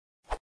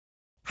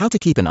How to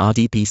keep an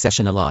RDP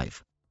session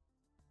alive.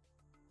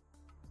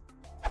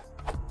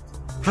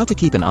 How to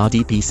keep an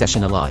RDP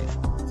session alive.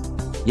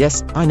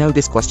 Yes, I know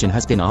this question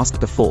has been asked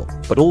before,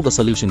 but all the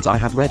solutions I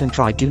have read and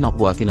tried do not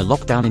work in a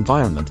lockdown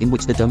environment in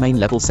which the domain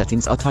level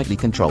settings are tightly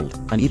controlled,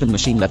 and even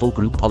machine level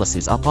group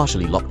policies are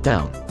partially locked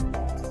down.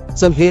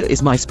 So here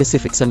is my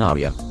specific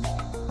scenario.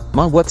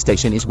 My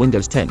workstation is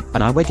Windows 10,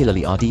 and I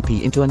regularly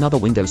RDP into another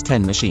Windows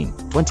 10 machine,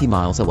 20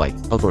 miles away,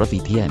 over a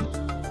VPN.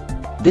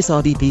 This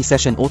RDP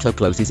session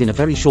auto-closes in a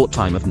very short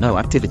time of no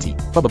activity,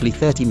 probably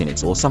 30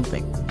 minutes or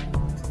something.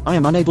 I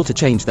am unable to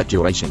change that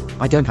duration,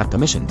 I don't have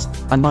permissions,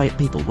 and my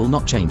people will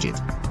not change it.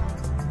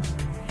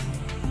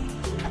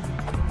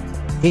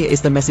 Here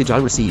is the message I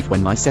receive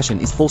when my session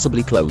is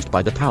forcibly closed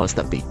by the powers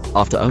that be,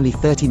 after only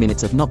 30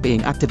 minutes of not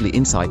being actively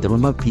inside the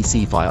remote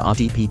PC via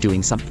RDP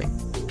doing something.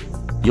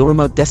 Your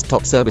remote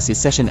desktop services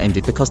session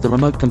ended because the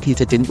remote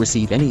computer didn't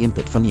receive any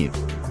input from you.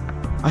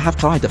 I have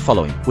tried the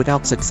following,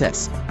 without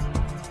success.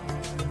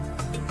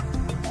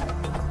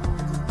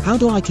 How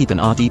do I keep an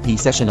RDP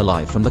session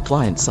alive from the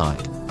client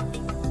side?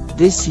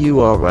 This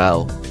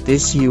URL,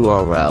 this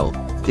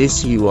URL,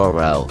 this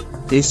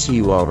URL, this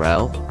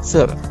URL,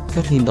 server,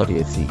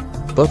 Kathleen.exe,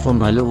 both on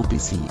my local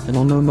PC and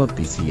on the remote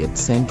PC at the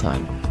same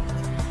time.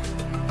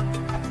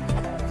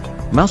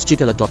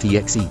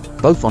 Mousejiggler.exe,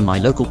 both on my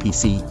local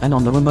PC and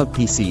on the remote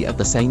PC at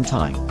the same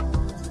time.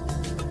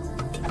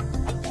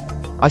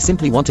 I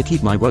simply want to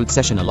keep my rogue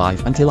session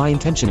alive until I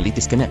intentionally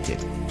disconnect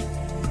it.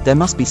 There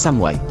must be some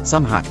way,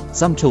 some hack,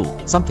 some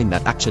tool, something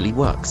that actually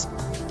works.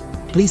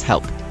 Please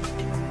help.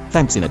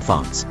 Thanks in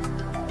advance.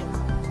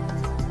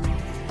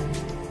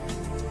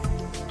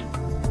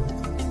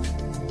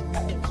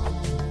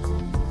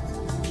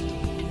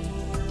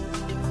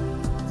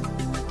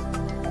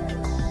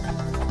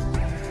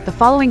 The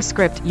following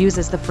script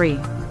uses the free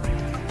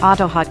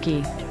auto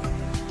hotkey.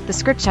 The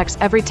script checks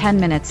every 10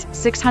 minutes,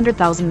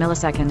 600,000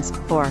 milliseconds,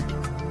 for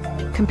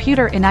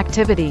computer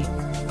inactivity.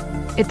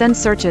 It then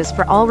searches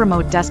for all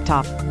remote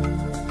desktop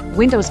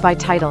windows by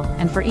title,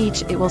 and for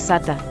each it will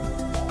set the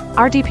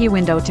RDP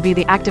window to be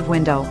the active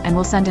window and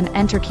will send an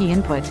enter key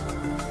input.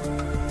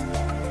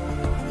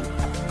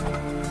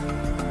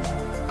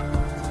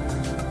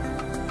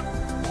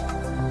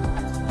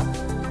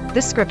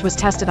 This script was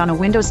tested on a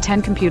Windows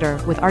 10 computer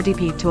with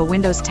RDP to a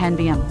Windows 10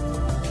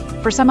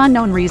 VM. For some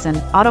unknown reason,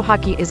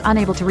 AutoHotkey is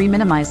unable to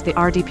re-minimize the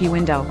RDP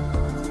window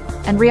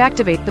and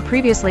reactivate the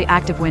previously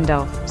active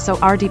window, so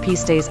RDP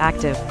stays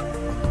active.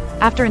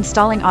 After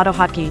installing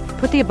AutoHotkey,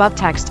 put the above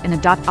text in a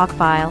 .awk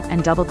file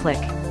and double-click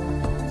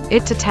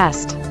it to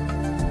test.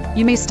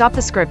 You may stop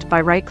the script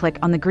by right-click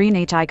on the green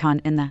H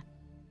icon in the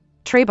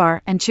tray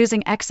bar and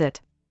choosing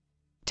Exit.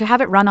 To have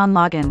it run on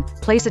login,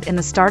 place it in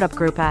the startup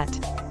group at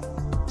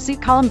C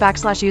column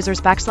 /users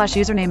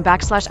 /username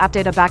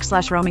 /appdata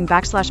 /roaming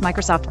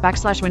 /Microsoft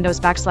 /Windows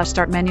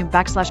 /start menu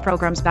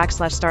 /programs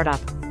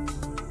 /startup.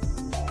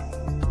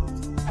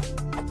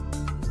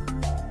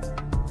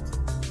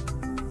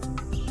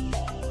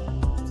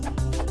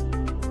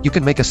 You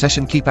can make a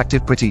session keep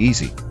active pretty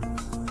easy.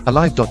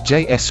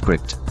 Alive.js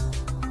script.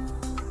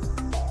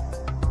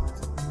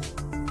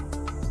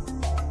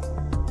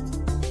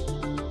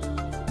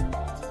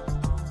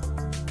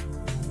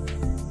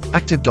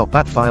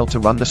 Active.bat file to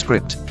run the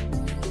script.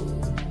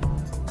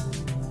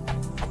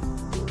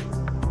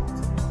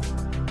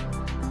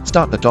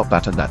 Start the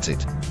 .bat and that's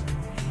it.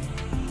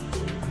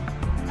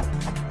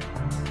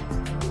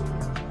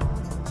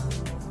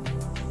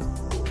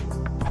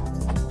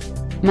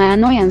 My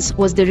annoyance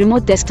was the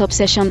remote desktop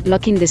session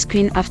locking the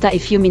screen after a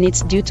few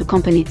minutes due to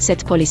company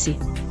set policy.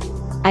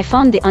 I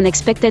found the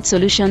unexpected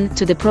solution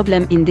to the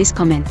problem in this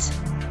comment.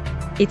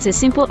 It's a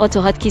simple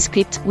AutoHotkey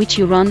script which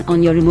you run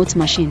on your remote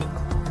machine.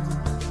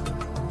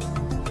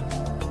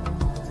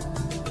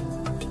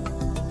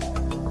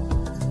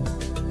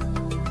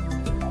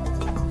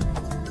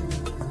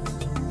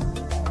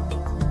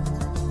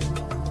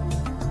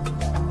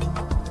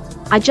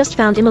 I just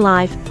found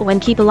imalive, or when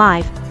keep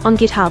alive, on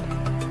GitHub.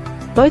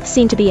 Both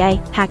seem to be a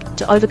hack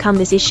to overcome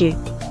this issue.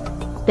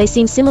 They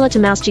seem similar to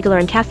Mousejiggler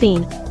and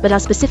Caffeine, but are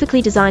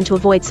specifically designed to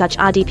avoid such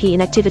RDP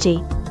inactivity.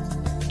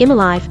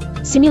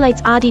 Imalive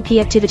simulates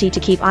RDP activity to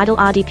keep idle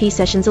RDP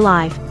sessions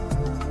alive.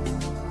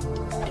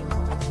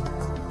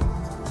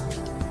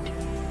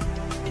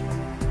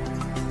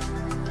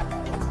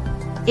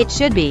 It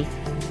should be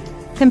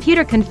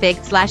computer config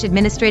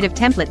 /administrative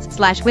templates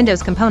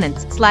 /Windows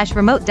components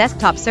 /remote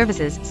desktop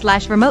services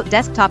 /remote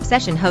desktop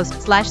session host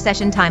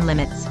 /session time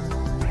limits.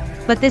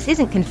 But this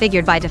isn't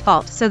configured by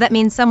default, so that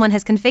means someone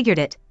has configured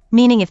it,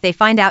 meaning if they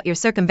find out you're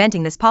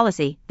circumventing this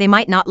policy, they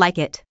might not like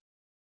it.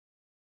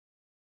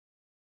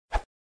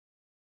 If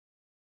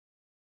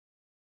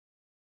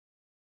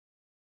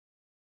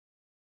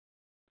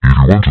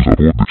you want to support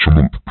the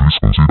channel, please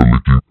consider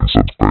liking and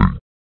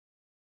subscribing.